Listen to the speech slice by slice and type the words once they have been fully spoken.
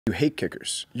You hate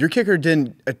kickers. Your kicker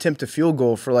didn't attempt a field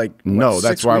goal for like no.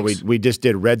 That's why weeks? we just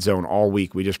did red zone all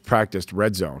week. We just practiced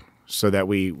red zone so that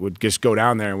we would just go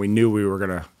down there and we knew we were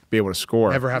gonna be able to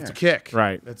score. Never have to kick.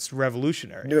 Right. That's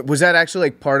revolutionary. Was that actually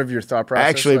like part of your thought process?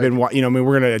 Actually, we're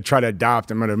going to try to adopt.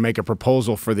 I'm going to make a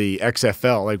proposal for the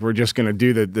XFL. Like we're just going to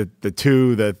do the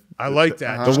two, I like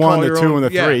that. The one, the two, and the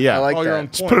three. Yeah, I like call that. your own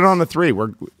just put it on the three.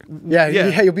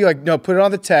 Yeah. You'll be like, no, put it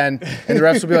on the 10, and the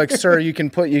refs will be like, sir, you can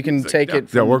take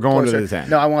it. No, we're going closer. to the 10.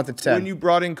 No, I want the 10. When you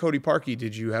brought in Cody Parkey,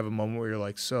 did you have a moment where you're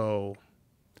like, so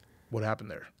what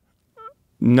happened there?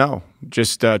 No,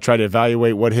 just try to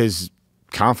evaluate what his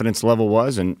confidence level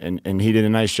was, and he did a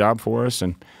nice job for us.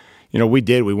 And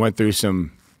we went through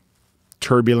some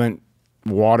turbulent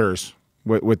waters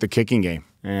with the kicking game,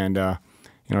 and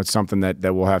it's something that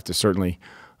we'll have to certainly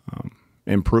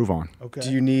improve on. Okay.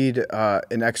 Do you need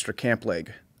an extra camp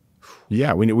leg?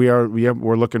 Yeah,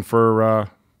 we're looking for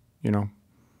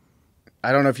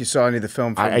I don't know if you saw any of the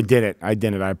film. I didn't. I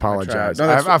apologize. No,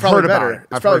 I've heard about it.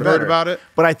 I've heard about it.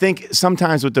 But I think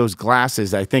sometimes with those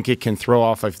glasses, I think it can throw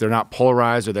off if they're not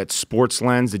polarized or that sports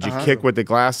lens. Did you kick with the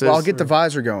glasses? Well, I'll get the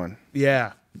visor going.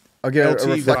 Yeah. I'll get LT a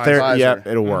reflective visor. visor.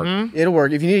 Yeah, it'll work. It'll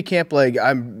work. If you need a camp leg,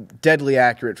 I'm deadly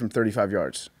accurate from 35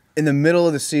 yards. In the middle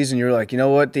of the season, you're like, you know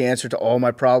what? The answer to all my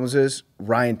problems is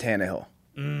Ryan Tannehill.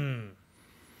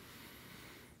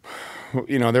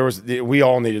 We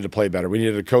all needed to play better. We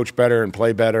needed to coach better and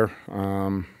play better.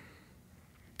 And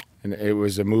it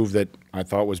was a move that I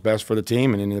thought was best for the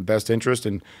team and in the best interest.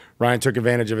 And Ryan took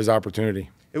advantage of his opportunity.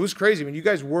 It was crazy. I mean, you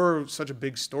guys were such a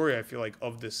big story, I feel like,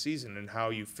 of this season and how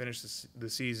you finished the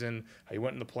season, how you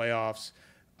went in the playoffs.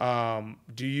 Are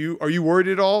you worried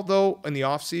at all, though, in the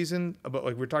offseason about,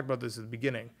 like we were talking about this at the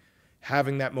beginning,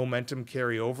 having that momentum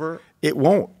carry over? It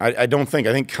won't. I don't think.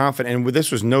 I think confident. And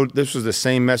this was the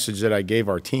same message that I gave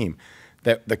our team,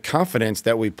 that the confidence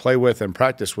that we play with and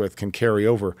practice with can carry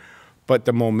over, but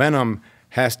the momentum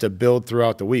has to build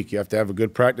throughout the week. You have to have a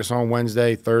good practice on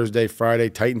Wednesday, Thursday, Friday,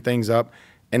 tighten things up,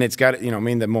 and it's got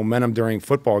the momentum during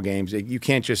football games. You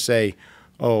can't just say,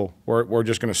 oh, we're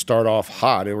just going to start off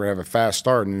hot and we're going to have a fast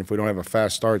start, and if we don't have a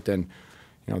fast start, then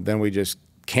we just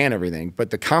can everything. But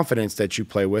the confidence that you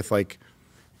play with,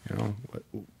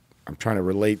 I'm trying to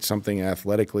relate something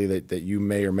athletically that you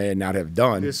may or may not have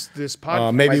done. This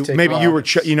podcast maybe you were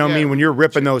I mean, when you're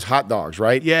ripping those hot dogs,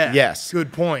 right? Yeah. Yes.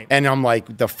 Good point. And I'm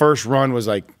like, the first run was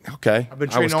like, okay,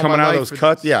 I was coming out of those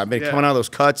cuts. Yeah, I've been coming out of those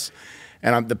cuts,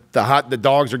 and the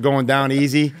dogs are going down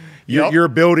easy. You're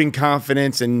building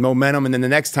confidence and momentum, and then the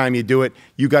next time you do it,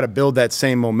 you got to build that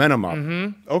same momentum up.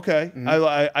 Okay,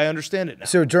 I understand it now.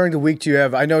 So during the week, do you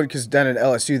have? I know because down at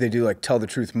LSU they do like Tell the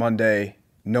Truth Monday,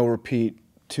 No Repeat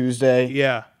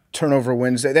Tuesday, Turnover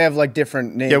Wednesday. They have like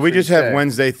different names. Yeah, we just have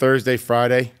Wednesday, Thursday,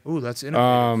 Friday. Ooh, that's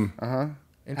innovative.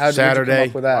 How Saturday. Did you come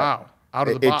up with that? Wow, out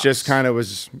of the box. It just kind of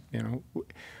was,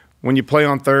 when you play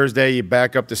on Thursday, you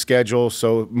back up the schedule.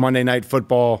 So Monday Night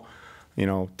Football,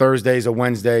 Thursday's a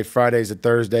Wednesday, Friday's a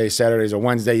Thursday, Saturday's a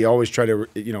Wednesday. You always try to,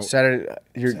 Saturday.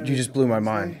 You just blew my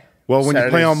mind. Well, when you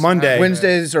play on Monday,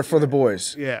 Wednesdays are for the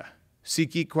boys. Yeah.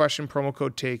 SeatGeek question, promo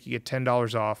code TAKE. You get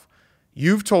 $10 off.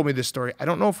 You've told me this story. I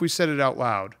don't know if we said it out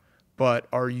loud, but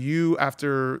are you,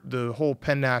 after the whole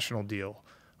Penn National deal,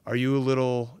 do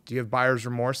you have buyer's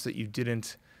remorse that you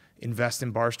didn't invest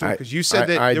in Barstool? Because you said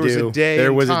that there was a day.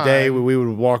 There was a day where we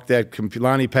would walk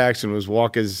Lonnie Paxson was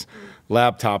walk his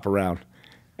laptop around,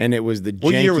 and it was the janky.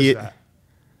 What year was that?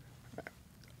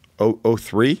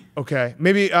 03? Okay.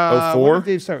 Maybe 04?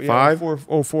 5?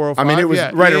 04, 05. I mean, it was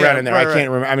right around in there. I can't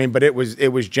remember. I mean, but it was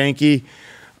janky.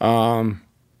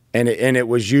 And it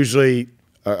was usually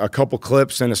a couple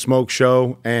clips and a smoke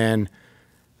show, and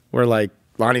we're like,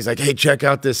 Lonnie's like, hey, check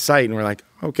out this site, and we're like,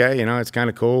 okay, it's kind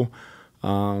of cool.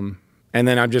 And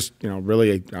then I'm just,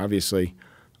 really obviously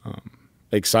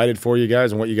excited for you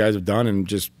guys and what you guys have done, and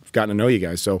just gotten to know you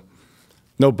guys. So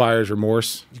no buyer's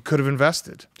remorse. You could have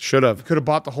invested. Should have. You could have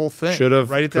bought the whole thing. Should have.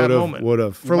 Right at that moment. Would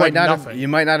have. For like nothing. You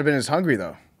might not have been as hungry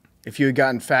though, if you had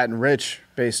gotten fat and rich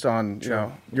based on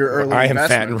your early I investment. am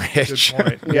fat and rich.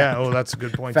 Good point. Yeah. Oh, that's a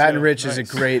good point. Fat too. and Rich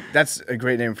Nice. That's a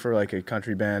great name for like a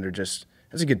country band, or just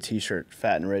that's a good T-shirt.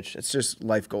 Fat and Rich. It's just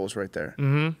life goals right there.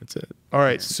 That's it. All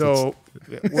right, so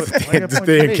It's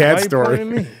the cat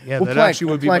story. Yeah, We'll that plank-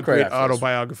 actually would be we'll a plank right great after this.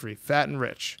 autobiography. Fat and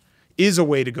Rich is a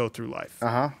way to go through life.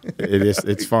 It is.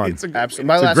 It's fun. It's a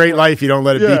Absolutely. It's a great life. You don't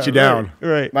let it beat you down.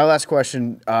 Right. My last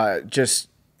question, just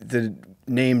the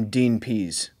name Dean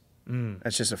Pease.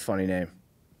 That's just a funny name.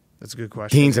 That's a good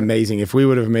question. Dean's amazing. If we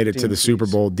would have made it to Dean the Super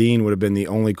Pease. Bowl, Dean would have been the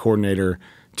only coordinator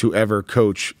to ever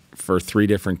coach for 3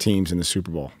 different teams in the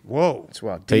Super Bowl. Whoa. That's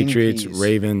wild. Dean Patriots, Pease.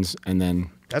 Ravens, and then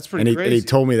That's pretty crazy. And he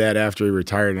told me that after he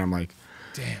retired, and I'm like,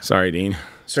 damn. Sorry, Dean.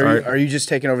 So are you just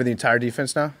taking over the entire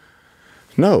defense now?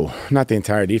 No, not the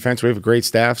entire defense. We have a great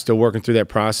staff, still working through that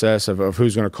process of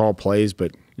who's going to call plays,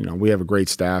 but we have a great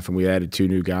staff, and we added 2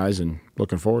 new guys, and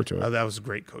looking forward to it. Oh, that was a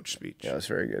great coach speech. Yeah, that's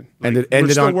very good. Like, we're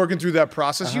still working through that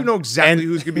process. You know exactly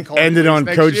who's going to be calling. Ended on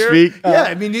coach speak. Yeah,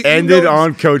 I mean, ended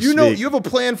on coach speak. You have a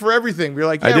plan for everything. We're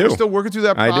like, we're still working through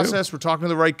that process. We're talking to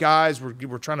the right guys.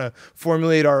 We're trying to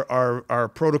formulate our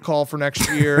protocol for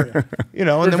next year. And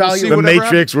then we'll see the matrix.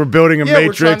 Happens. We're building a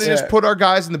matrix. We're trying to just put our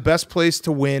guys in the best place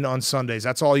to win on Sundays.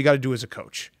 That's all you got to do as a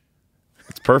coach.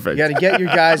 It's perfect. You got to get your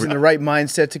guys in the right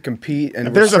mindset to compete,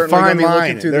 and there's a fine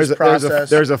line. There's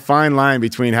a fine line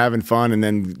between having fun and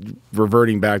then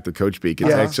reverting back to coach speak. It's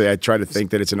actually, I try to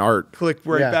think that it's an art. Click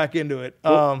right back into it.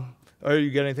 Are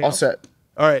you got anything else? All set.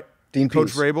 All right. Dean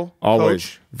Coach Pease. Vrabel.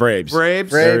 Always. Braves.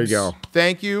 There you go.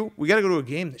 Thank you. We got to go to a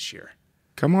game this year.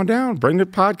 Come on down. Bring the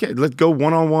podcast. Let's go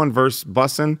one-on-one versus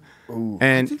Bussin.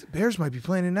 I think the Bears might be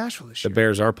playing in Nashville this year. The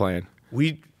Bears are playing.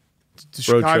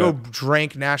 Chicago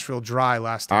drank Nashville dry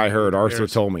last time. I heard. Arthur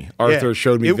told me. Arthur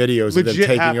showed me videos of them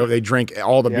taking over. They drank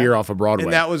all the beer off of Broadway.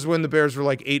 And that was when the Bears were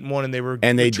like 8-1, and they were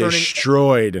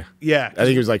destroyed. Yeah, I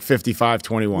think it was like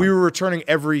 55-21. We were returning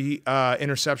every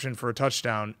interception for a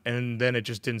touchdown, and then it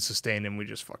just didn't sustain, and we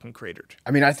just fucking cratered.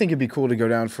 I mean, I think it'd be cool to go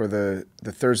down for the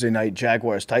Thursday night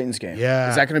Jaguars-Titans game. Yeah.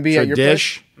 Is that going to be at your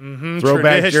place?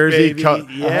 Throwback jersey,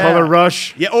 color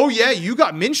rush. Yeah. Oh, yeah, you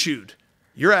got Minshew'd.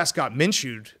 Your ass got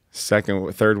Minshew'd.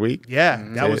 Third week? Yeah,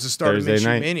 that was the start Thursday of Minshew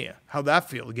night. Mania. How'd that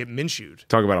feel to get Minshew'd?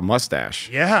 Talk about a mustache.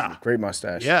 Yeah. Great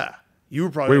mustache. Yeah. You were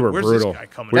probably where's brutal. This guy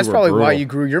coming? That's probably why you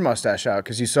grew your mustache out,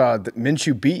 because you saw that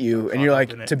Minshew beat you, and you're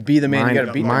like, to be the man, you got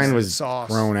to beat mine him. was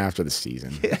grown after the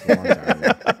season.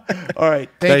 All right.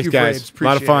 Thank you, guys. Braves. A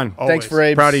lot of fun. Always. Thanks,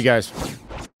 Braves. Proud of you guys.